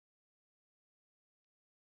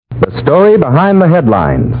The story behind the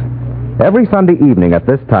headlines. Every Sunday evening at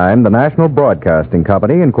this time, the National Broadcasting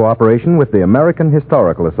Company, in cooperation with the American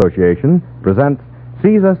Historical Association, presents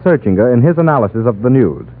Caesar Searchinger in his analysis of the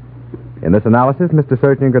news. In this analysis, Mr.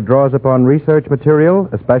 Searchinger draws upon research material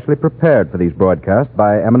especially prepared for these broadcasts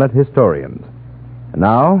by eminent historians. And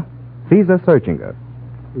now, Caesar Searchinger.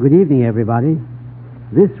 Good evening, everybody.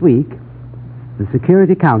 This week, the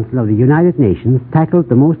Security Council of the United Nations tackled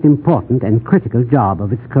the most important and critical job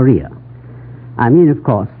of its career. I mean, of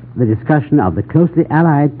course, the discussion of the closely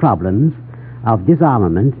allied problems of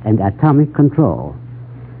disarmament and atomic control.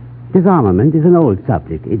 Disarmament is an old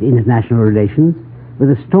subject in international relations with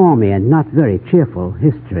a stormy and not very cheerful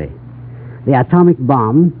history. The atomic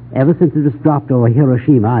bomb, ever since it was dropped over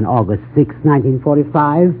Hiroshima on August 6,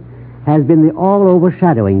 1945, has been the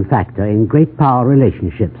all-overshadowing factor in great power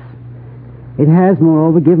relationships. It has,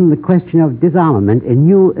 moreover, given the question of disarmament a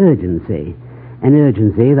new urgency, an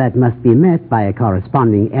urgency that must be met by a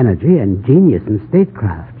corresponding energy and genius in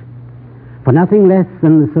statecraft. For nothing less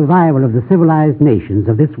than the survival of the civilized nations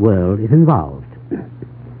of this world is involved.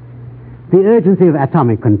 The urgency of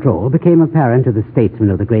atomic control became apparent to the statesmen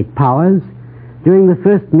of the great powers during the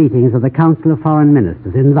first meetings of the Council of Foreign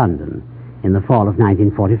Ministers in London in the fall of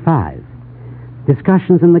 1945.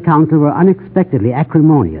 Discussions in the Council were unexpectedly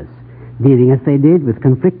acrimonious, dealing as they did with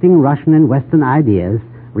conflicting Russian and Western ideas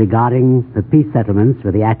regarding the peace settlements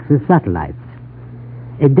with the Axis satellites.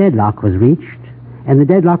 A deadlock was reached, and the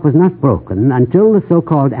deadlock was not broken until the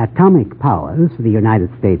so-called atomic powers, the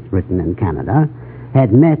United States, Britain, and Canada,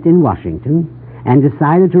 had met in Washington and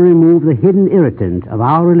decided to remove the hidden irritant of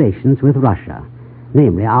our relations with Russia,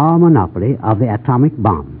 namely our monopoly of the atomic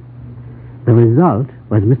bomb. The result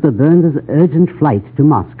was Mr. Burns' urgent flight to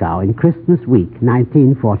Moscow in Christmas week,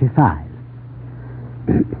 1945.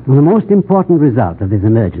 The most important result of this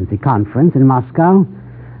emergency conference in Moscow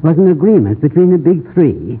was an agreement between the Big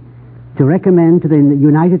Three to recommend to the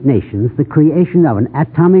United Nations the creation of an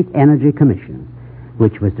Atomic Energy Commission,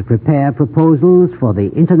 which was to prepare proposals for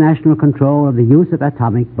the international control of the use of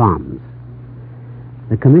atomic bombs.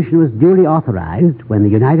 The commission was duly authorized when the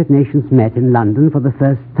United Nations met in London for the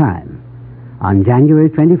first time. On January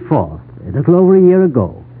 24th, a little over a year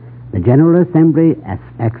ago, the General Assembly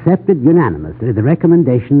accepted unanimously the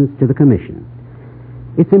recommendations to the Commission.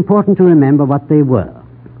 It's important to remember what they were.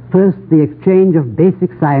 First, the exchange of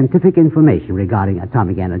basic scientific information regarding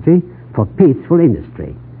atomic energy for peaceful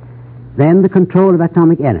industry. Then the control of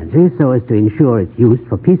atomic energy so as to ensure its use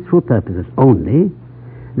for peaceful purposes only.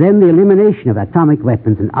 Then the elimination of atomic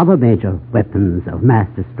weapons and other major weapons of mass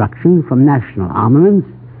destruction from national armaments.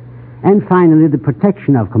 And finally, the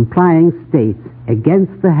protection of complying states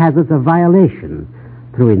against the hazards of violation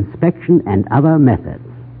through inspection and other methods.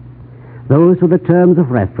 Those were the terms of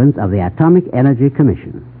reference of the Atomic Energy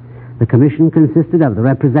Commission. The Commission consisted of the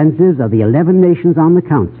representatives of the 11 nations on the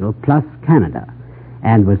Council plus Canada,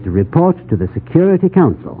 and was to report to the Security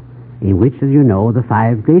Council, in which, as you know, the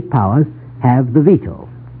 5 great powers have the veto.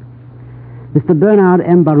 Mr. Bernard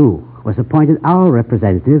M. Baruch was appointed our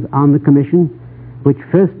representative on the Commission, which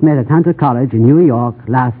first met at Hunter College in New York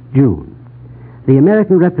last June. The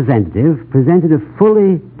American representative presented a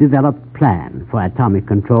fully developed plan for atomic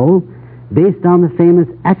control based on the famous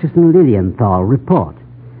Acheson-Lilienthal report,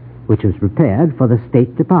 which was prepared for the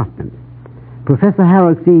State Department. Professor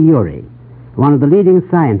Harold C. Urey, one of the leading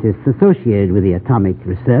scientists associated with the atomic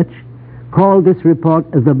research, called this report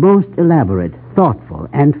the most elaborate, thoughtful,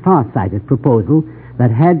 and far-sighted proposal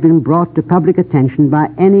that had been brought to public attention by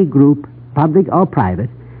any group, public or private,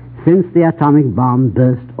 since the atomic bomb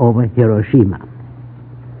burst over Hiroshima.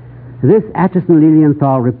 This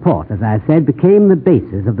Acheson-Lilienthal report, as I said, became the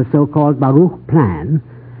basis of the so-called Baruch Plan,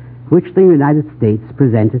 which the United States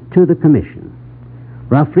presented to the Commission.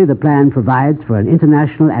 Roughly, the plan provides for an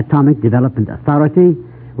international atomic development authority,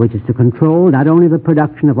 which is to control not only the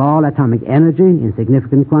production of all atomic energy in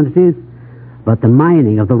significant quantities, but the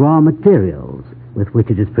mining of the raw materials with which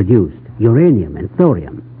it is produced, uranium and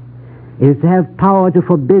thorium. It is to have power to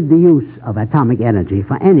forbid the use of atomic energy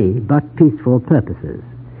for any but peaceful purposes.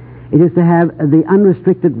 It is to have the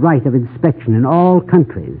unrestricted right of inspection in all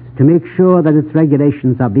countries to make sure that its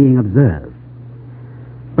regulations are being observed.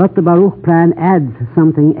 But the Baruch Plan adds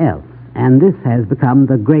something else, and this has become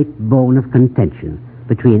the great bone of contention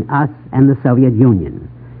between us and the Soviet Union.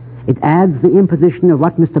 It adds the imposition of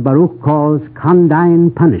what Mr. Baruch calls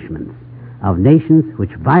condign punishments of nations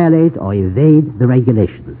which violate or evade the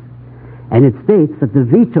regulations. And it states that the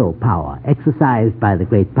veto power exercised by the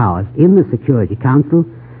great powers in the Security Council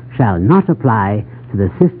shall not apply to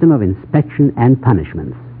the system of inspection and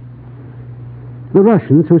punishments. The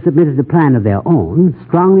Russians, who submitted a plan of their own,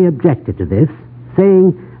 strongly objected to this,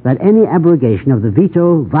 saying that any abrogation of the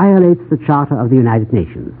veto violates the Charter of the United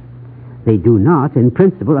Nations. They do not, in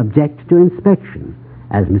principle, object to inspection,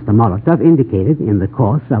 as Mr. Molotov indicated in the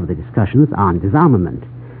course of the discussions on disarmament.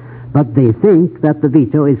 But they think that the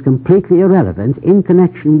veto is completely irrelevant in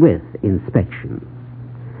connection with inspection.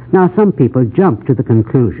 Now, some people jump to the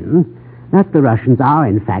conclusion that the Russians are,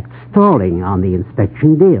 in fact, stalling on the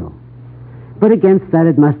inspection deal. But against that,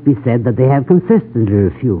 it must be said that they have consistently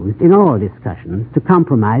refused, in all discussions, to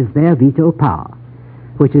compromise their veto power,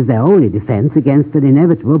 which is their only defense against an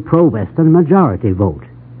inevitable pro-Western majority vote.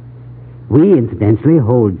 We, incidentally,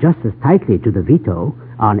 hold just as tightly to the veto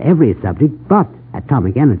on every subject but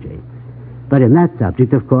atomic energy. But in that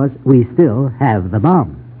subject, of course, we still have the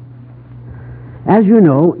bomb. As you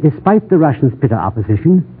know, despite the Russians' bitter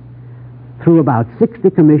opposition, through about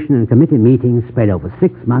 60 commission and committee meetings spread over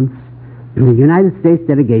 6 months, the United States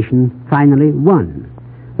delegation finally won.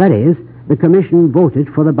 That is, the commission voted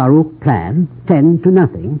for the Baruch Plan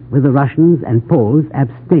 10-0, with the Russians and Poles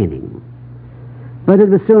abstaining. But it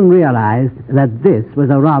was soon realized that this was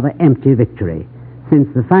a rather empty victory, since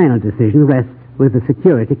the final decision rests with the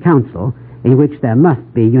Security Council, in which there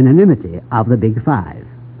must be unanimity of the Big Five.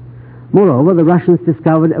 Moreover, the Russians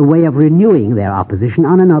discovered a way of renewing their opposition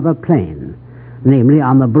on another plane, namely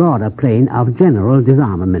on the broader plane of general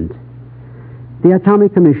disarmament. The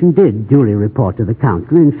Atomic Commission did duly report to the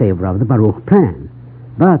Council in favor of the Baruch Plan,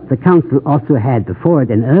 but the Council also had before it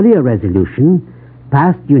an earlier resolution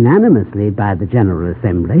passed unanimously by the General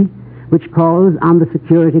Assembly, which calls on the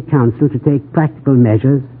Security Council to take practical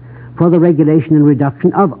measures for the regulation and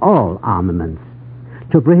reduction of all armaments,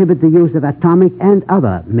 to prohibit the use of atomic and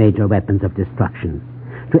other major weapons of destruction,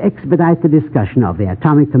 to expedite the discussion of the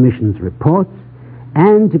Atomic Commission's reports,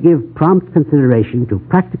 and to give prompt consideration to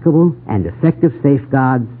practicable and effective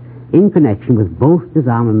safeguards in connection with both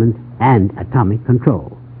disarmament and atomic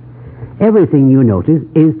control. Everything, you notice,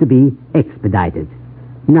 is to be expedited.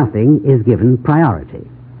 Nothing is given priority.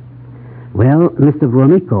 Well, Mr.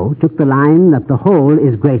 Gromyko took the line that the whole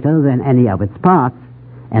is greater than any of its parts,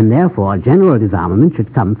 and therefore general disarmament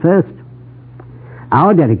should come first.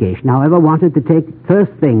 Our delegation, however, wanted to take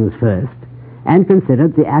first things first and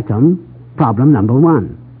considered the atom problem number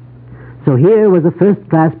one. So here was a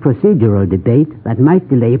first-class procedural debate that might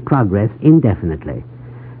delay progress indefinitely.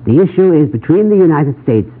 The issue is between the United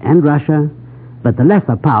States and Russia, but the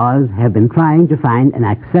lesser powers have been trying to find an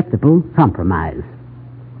acceptable compromise.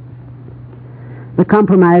 The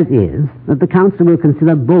compromise is that the Council will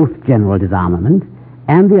consider both general disarmament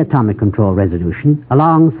and the atomic control resolution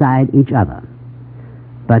alongside each other.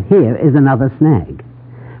 But here is another snag.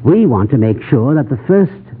 We want to make sure that the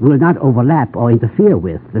first will not overlap or interfere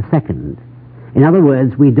with the second. In other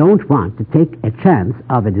words, we don't want to take a chance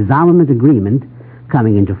of a disarmament agreement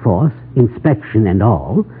coming into force, inspection and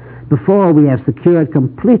all, before we have secured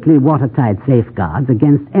completely watertight safeguards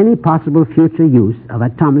against any possible future use of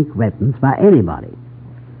atomic weapons by anybody.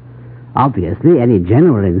 Obviously, any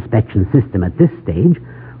general inspection system at this stage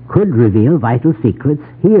could reveal vital secrets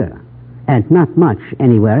here, and not much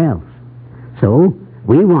anywhere else. So,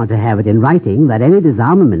 we want to have it in writing that any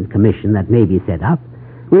disarmament commission that may be set up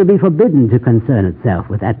will be forbidden to concern itself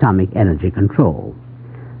with atomic energy control.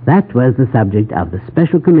 That was the subject of the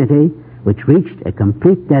special committee, which reached a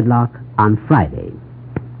complete deadlock on Friday.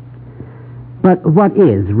 But what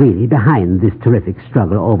is really behind this terrific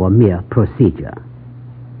struggle over mere procedure?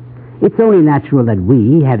 It's only natural that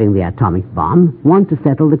we, having the atomic bomb, want to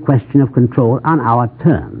settle the question of control on our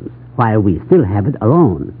terms, while we still have it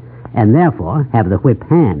alone, and therefore have the whip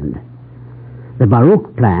hand. The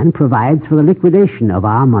Baruch Plan provides for the liquidation of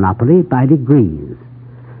our monopoly by degrees.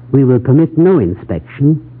 We will permit no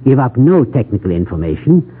inspection, give up no technical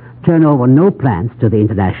information, turn over no plants to the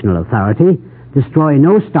international authority, destroy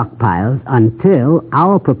no stockpiles until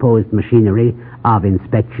our proposed machinery of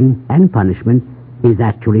inspection and punishment is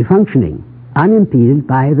actually functioning, unimpeded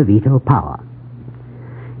by the veto power.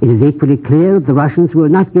 It is equally clear that the Russians will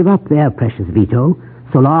not give up their precious veto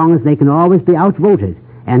so long as they can always be outvoted,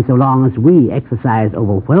 and so long as we exercise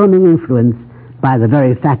overwhelming influence by the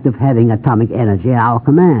very fact of having atomic energy at our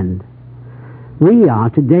command. We are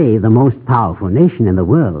today the most powerful nation in the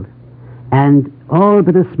world, and all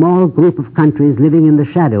but a small group of countries living in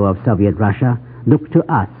the shadow of Soviet Russia look to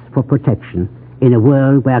us for protection in a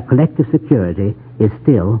world where collective security is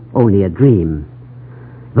still only a dream.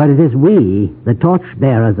 But it is we, the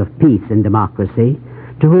torchbearers of peace and democracy,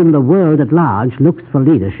 to whom the world at large looks for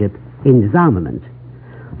leadership in disarmament.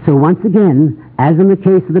 So once again, as in the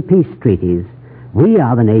case of the peace treaties, we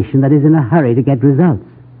are the nation that is in a hurry to get results.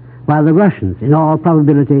 while the Russians, in all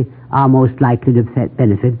probability, are most likely to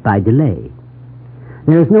benefit by delay.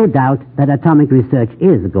 There is no doubt that atomic research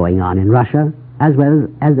is going on in Russia as well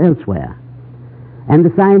as elsewhere. And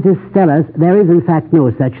the scientists tell us there is in fact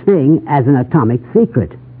no such thing as an atomic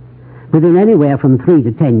secret. Within anywhere from 3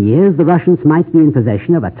 to 10 years, the Russians might be in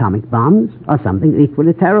possession of atomic bombs or something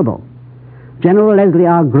equally terrible. General Leslie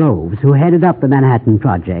R. Groves, who headed up the Manhattan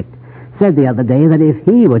Project, said the other day that if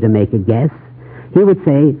he were to make a guess, he would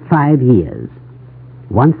say 5 years.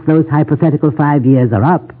 Once those hypothetical 5 years are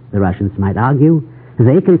up, the Russians might argue,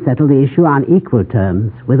 they can settle the issue on equal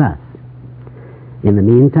terms with us. In the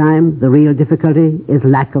meantime, the real difficulty is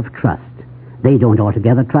lack of trust. They don't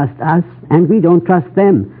altogether trust us, and we don't trust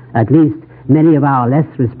them. At least, many of our less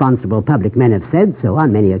responsible public men have said so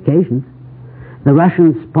on many occasions. The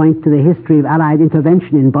Russians point to the history of Allied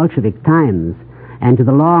intervention in Bolshevik times and to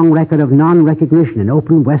the long record of non-recognition and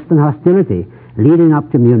open Western hostility leading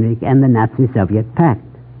up to Munich and the Nazi-Soviet pact.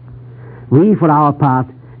 We, for our part,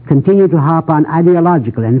 continue to harp on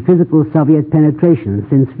ideological and physical Soviet penetration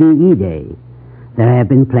since VE Day. There have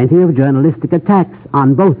been plenty of journalistic attacks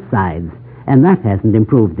on both sides, and that hasn't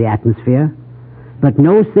improved the atmosphere. But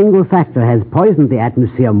no single factor has poisoned the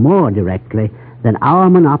atmosphere more directly than our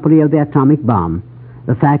monopoly of the atomic bomb,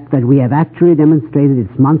 the fact that we have actually demonstrated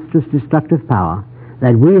its monstrous destructive power,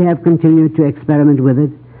 that we have continued to experiment with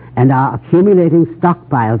it, and are accumulating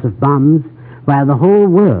stockpiles of bombs, while the whole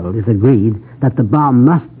world is agreed that the bomb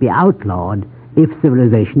must be outlawed if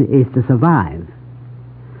civilization is to survive.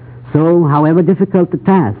 So, however difficult the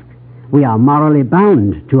task, we are morally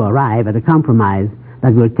bound to arrive at a compromise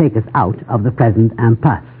that will take us out of the present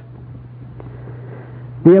impasse.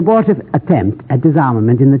 The abortive attempt at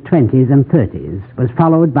disarmament in the 20s and 30s was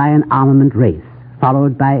followed by an armament race,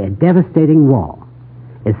 followed by a devastating war.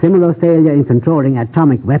 A similar failure in controlling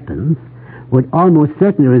atomic weapons would almost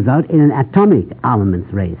certainly result in an atomic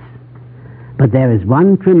armaments race. But there is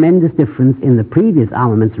one tremendous difference in the previous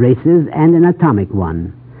armaments races and an atomic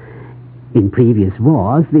one. In previous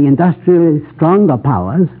wars, the industrially stronger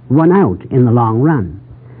powers won out in the long run.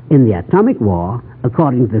 In the atomic war,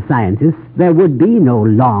 according to the scientists, there would be no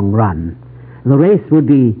long run. The race would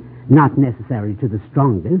be not necessarily to the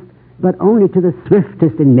strongest, but only to the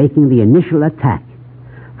swiftest in making the initial attack.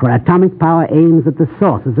 For atomic power aims at the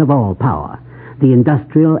sources of all power, the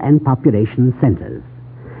industrial and population centers.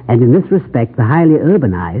 And in this respect, the highly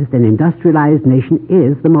urbanized and industrialized nation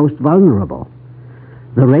is the most vulnerable.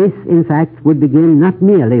 The race, in fact, would begin not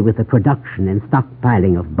merely with the production and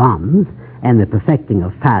stockpiling of bombs and the perfecting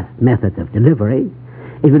of fast methods of delivery.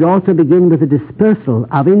 It would also begin with the dispersal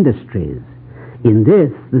of industries. In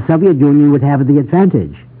this, the Soviet Union would have the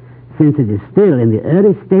advantage, since it is still in the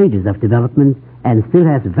early stages of development and still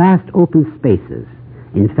has vast open spaces.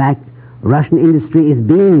 In fact, Russian industry is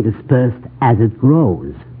being dispersed as it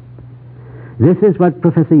grows. This is what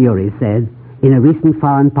Professor Urey said in a recent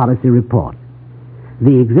foreign policy report.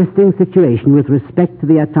 The existing situation with respect to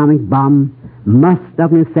the atomic bomb must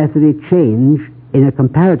of necessity change in a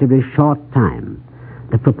comparatively short time.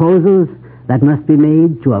 The proposals that must be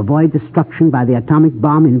made to avoid destruction by the atomic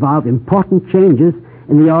bomb involve important changes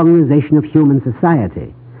in the organization of human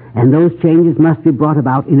society, and those changes must be brought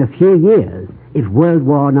about in a few years if World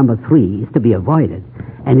War III is to be avoided,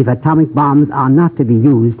 and if atomic bombs are not to be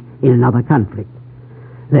used in another conflict.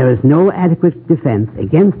 There is no adequate defense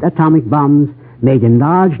against atomic bombs made in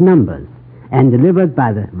large numbers and delivered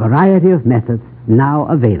by the variety of methods now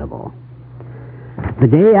available. The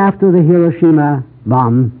day after the Hiroshima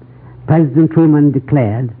bomb, President Truman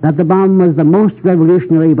declared that the bomb was the most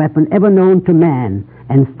revolutionary weapon ever known to man,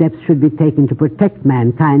 and steps should be taken to protect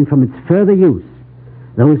mankind from its further use.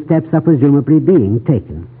 Those steps are presumably being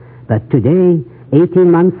taken. But today,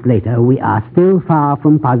 18 months later, we are still far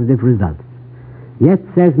from positive results. Yet,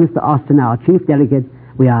 says Mr. Austin, our chief delegate,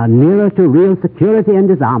 we are nearer to real security and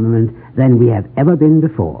disarmament than we have ever been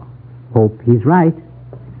before. Hope he's right.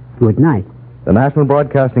 Good night. The National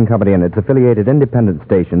Broadcasting Company and its affiliated independent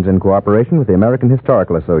stations, in cooperation with the American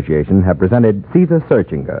Historical Association, have presented Caesar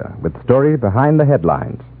Searchinger with Story Behind the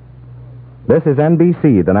Headlines. This is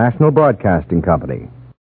NBC, the National Broadcasting Company.